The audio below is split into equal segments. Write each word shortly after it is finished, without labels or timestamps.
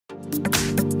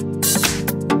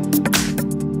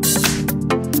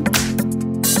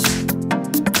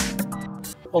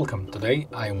Welcome, today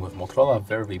I am with MOTOROLA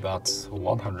Vervebuds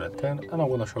 110 and I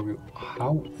want to show you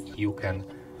how you can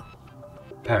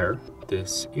pair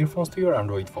these earphones to your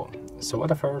Android phone. So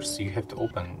at first you have to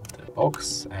open the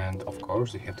box and of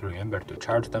course you have to remember to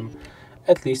charge them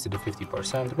at least to the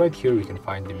 50%. Right here you can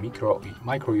find the micro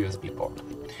USB port.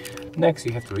 Next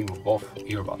you have to remove both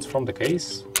earbuds from the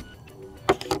case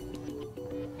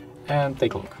and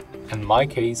take a look. In my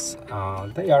case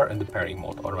they are in the pairing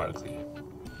mode automatically.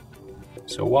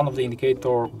 So one of the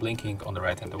indicator blinking on the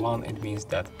right hand one, it means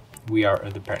that we are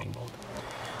in the pairing mode.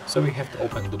 So we have to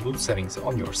open the Bluetooth settings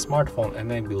on your smartphone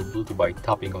and enable Bluetooth by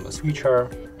tapping on the switcher.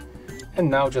 And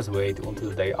now just wait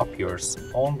until they appears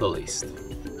on the list.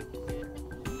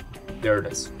 There it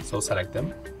is. So select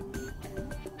them,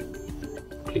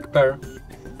 click pair,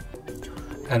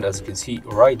 and as you can see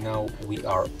right now we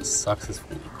are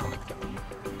successfully connected.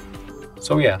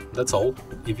 So yeah, that's all.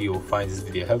 If you find this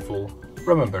video helpful,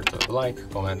 remember to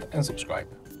like, comment and subscribe.